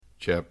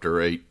Chapter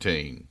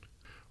 18.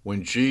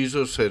 When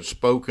Jesus had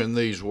spoken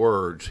these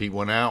words, he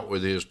went out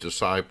with his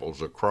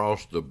disciples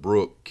across the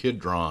brook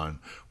Kidron,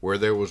 where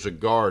there was a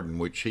garden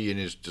which he and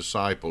his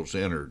disciples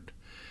entered.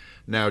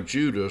 Now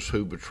Judas,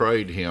 who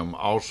betrayed him,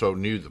 also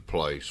knew the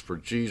place, for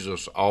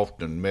Jesus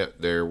often met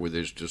there with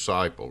his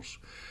disciples.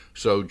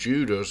 So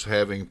Judas,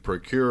 having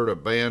procured a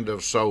band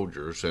of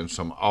soldiers and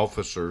some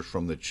officers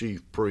from the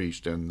chief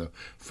priest and the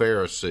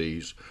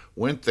Pharisees,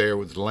 went there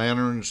with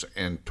lanterns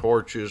and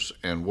torches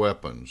and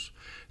weapons.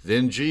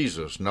 Then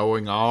Jesus,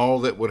 knowing all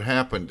that would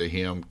happen to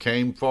him,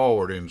 came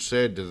forward and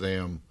said to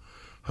them,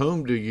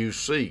 "Whom do you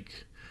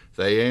seek?"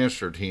 They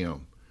answered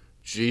him,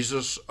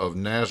 "Jesus of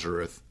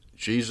Nazareth."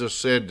 Jesus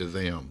said to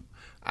them,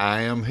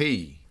 "I am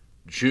he."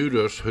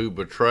 Judas, who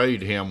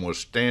betrayed him, was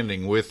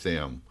standing with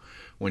them.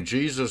 When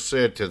Jesus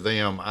said to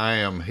them, "I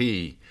am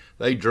he,"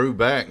 they drew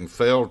back and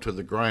fell to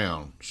the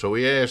ground. So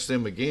he asked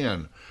them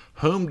again,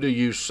 "Whom do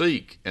you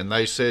seek?" And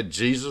they said,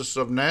 "Jesus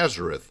of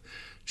Nazareth."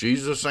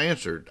 Jesus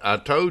answered, "I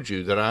told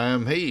you that I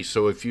am he,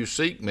 so if you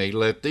seek me,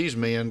 let these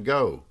men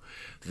go."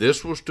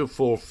 This was to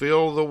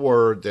fulfill the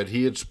word that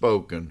he had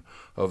spoken,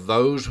 "Of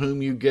those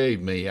whom you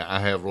gave me, I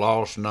have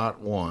lost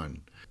not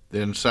one."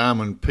 Then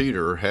Simon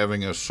Peter,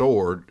 having a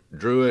sword,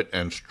 drew it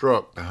and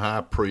struck the high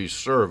priest's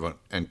servant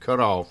and cut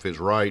off his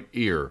right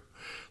ear.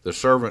 The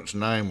servant's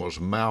name was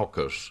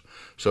Malchus.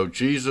 So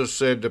Jesus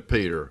said to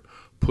Peter,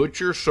 "Put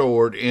your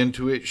sword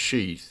into its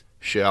sheath.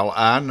 Shall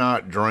I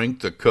not drink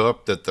the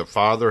cup that the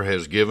Father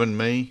has given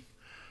me?"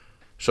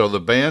 So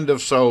the band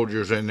of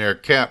soldiers and their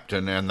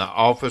captain and the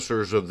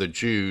officers of the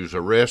Jews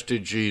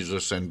arrested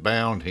Jesus and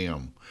bound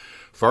him.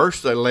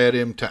 First they led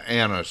him to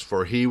Annas,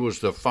 for he was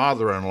the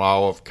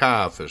father-in-law of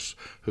Caiaphas,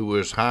 who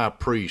was high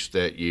priest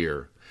that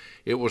year.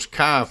 It was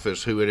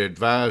Caiaphas who had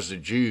advised the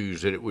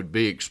Jews that it would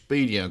be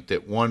expedient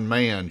that one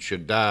man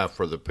should die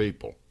for the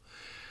people.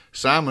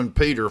 Simon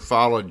Peter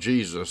followed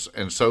Jesus,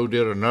 and so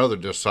did another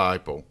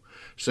disciple.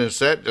 Since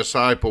that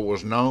disciple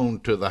was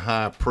known to the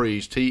high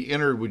priest, he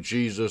entered with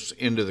Jesus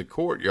into the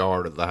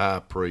courtyard of the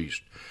high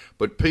priest.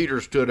 But Peter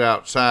stood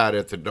outside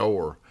at the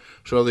door.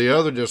 So the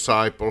other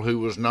disciple, who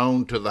was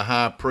known to the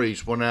high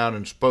priest, went out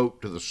and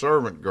spoke to the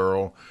servant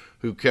girl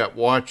who kept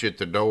watch at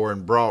the door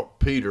and brought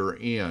Peter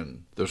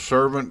in. The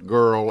servant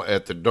girl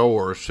at the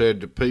door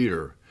said to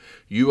Peter,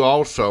 "You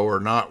also are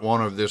not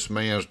one of this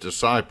man's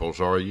disciples,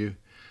 are you?"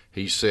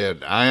 He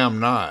said, "I am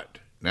not."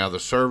 Now the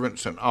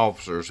servants and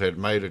officers had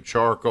made a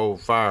charcoal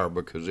fire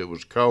because it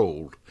was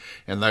cold,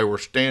 and they were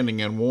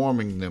standing and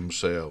warming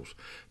themselves.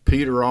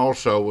 Peter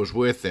also was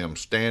with them,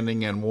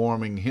 standing and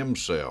warming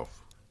himself.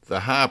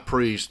 The high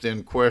priest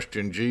then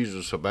questioned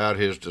Jesus about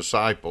his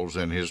disciples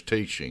and his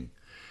teaching.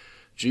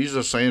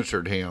 Jesus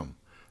answered him,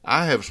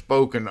 "I have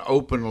spoken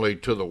openly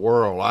to the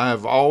world. I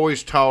have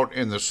always taught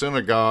in the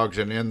synagogues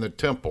and in the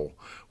temple,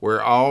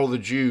 where all the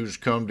Jews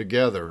come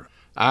together.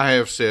 I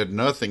have said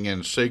nothing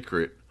in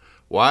secret.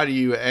 Why do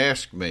you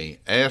ask me?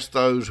 Ask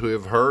those who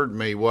have heard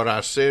me what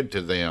I said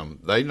to them.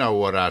 They know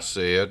what I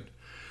said."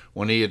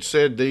 When he had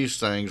said these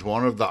things,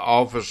 one of the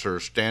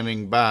officers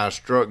standing by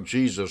struck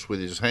Jesus with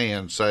his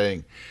hand,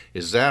 saying,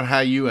 "Is that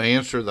how you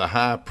answer the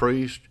high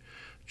priest?"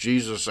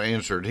 Jesus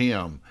answered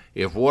him,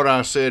 "If what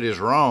I said is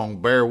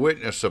wrong, bear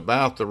witness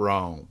about the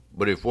wrong.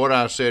 But if what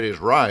I said is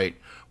right,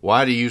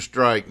 why do you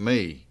strike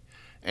me?"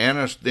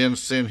 Annas then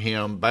sent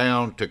him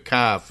bound to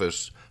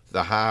Caiaphas,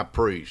 the high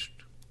priest.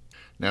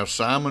 Now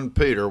Simon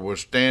Peter was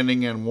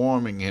standing and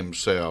warming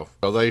himself.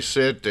 So they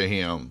said to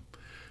him,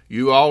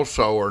 "You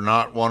also are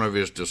not one of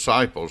his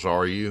disciples,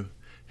 are you?"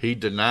 He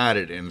denied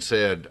it and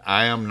said,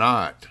 "I am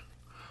not."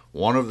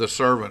 One of the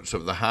servants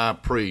of the high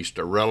priest,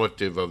 a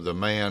relative of the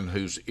man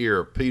whose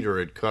ear Peter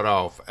had cut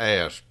off,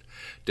 asked,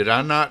 "Did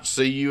I not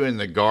see you in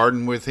the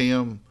garden with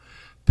him?"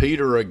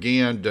 Peter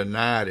again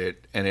denied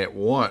it, and at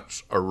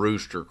once a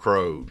rooster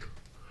crowed.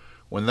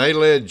 When they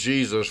led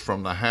Jesus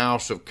from the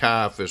house of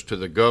Caiaphas to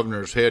the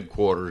governor's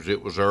headquarters,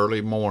 it was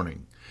early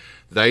morning.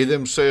 They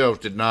themselves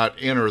did not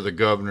enter the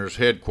governor's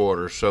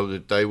headquarters so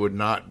that they would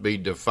not be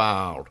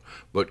defiled,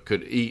 but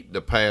could eat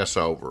the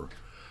Passover.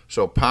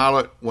 So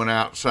Pilate went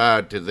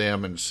outside to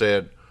them and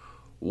said,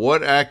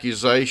 "What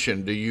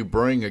accusation do you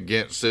bring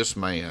against this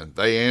man?"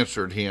 They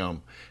answered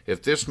him,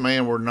 "If this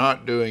man were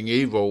not doing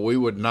evil, we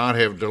would not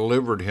have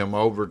delivered him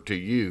over to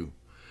you."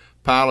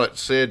 Pilate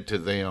said to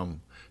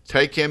them,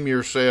 "Take him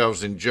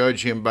yourselves and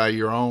judge him by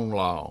your own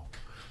law."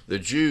 The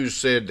Jews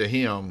said to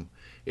him,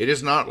 "It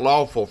is not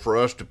lawful for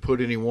us to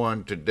put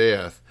anyone to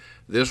death."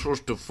 This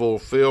was to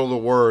fulfill the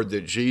word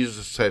that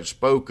Jesus had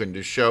spoken,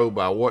 to show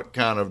by what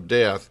kind of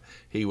death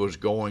he was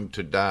going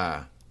to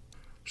die.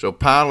 So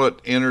Pilate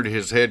entered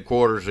his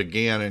headquarters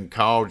again and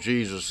called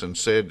Jesus and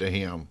said to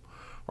him,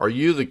 "Are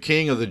you the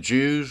king of the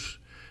Jews?"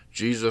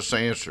 Jesus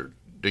answered,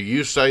 "Do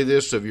you say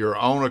this of your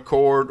own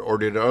accord, or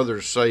did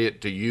others say it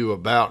to you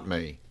about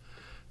me?"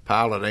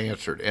 Pilate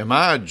answered, "Am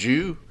I a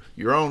Jew?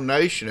 Your own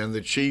nation and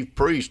the chief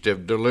priests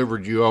have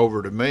delivered you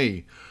over to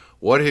me.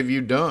 What have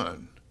you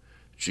done?"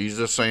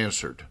 Jesus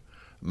answered,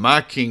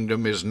 My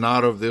kingdom is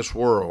not of this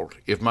world.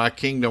 If my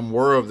kingdom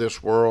were of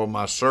this world,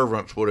 my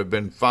servants would have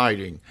been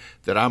fighting,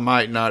 that I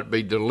might not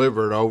be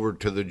delivered over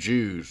to the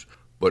Jews.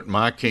 But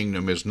my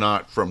kingdom is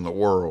not from the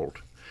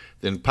world."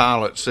 Then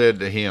Pilate said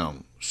to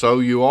him, "So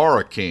you are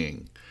a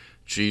king?"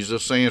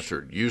 Jesus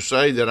answered, "You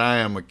say that I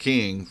am a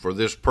king. For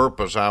this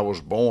purpose I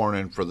was born,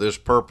 and for this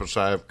purpose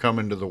I have come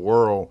into the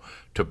world,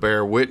 to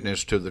bear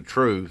witness to the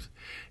truth.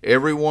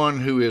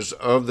 Everyone who is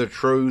of the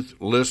truth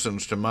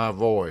listens to my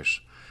voice."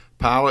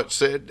 Pilate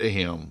said to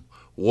him,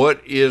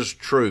 "What is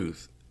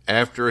truth?"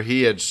 After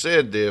he had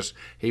said this,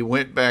 he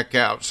went back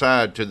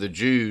outside to the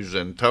Jews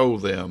and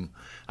told them,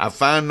 "I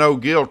find no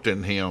guilt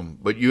in him,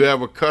 but you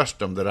have a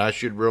custom that I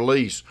should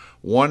release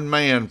one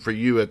man for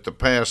you at the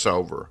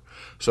Passover.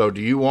 So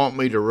do you want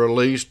me to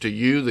release to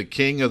you the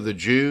King of the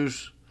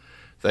Jews?"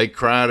 They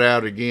cried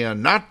out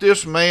again, "Not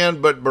this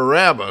man, but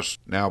Barabbas."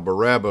 Now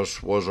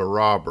Barabbas was a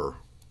robber.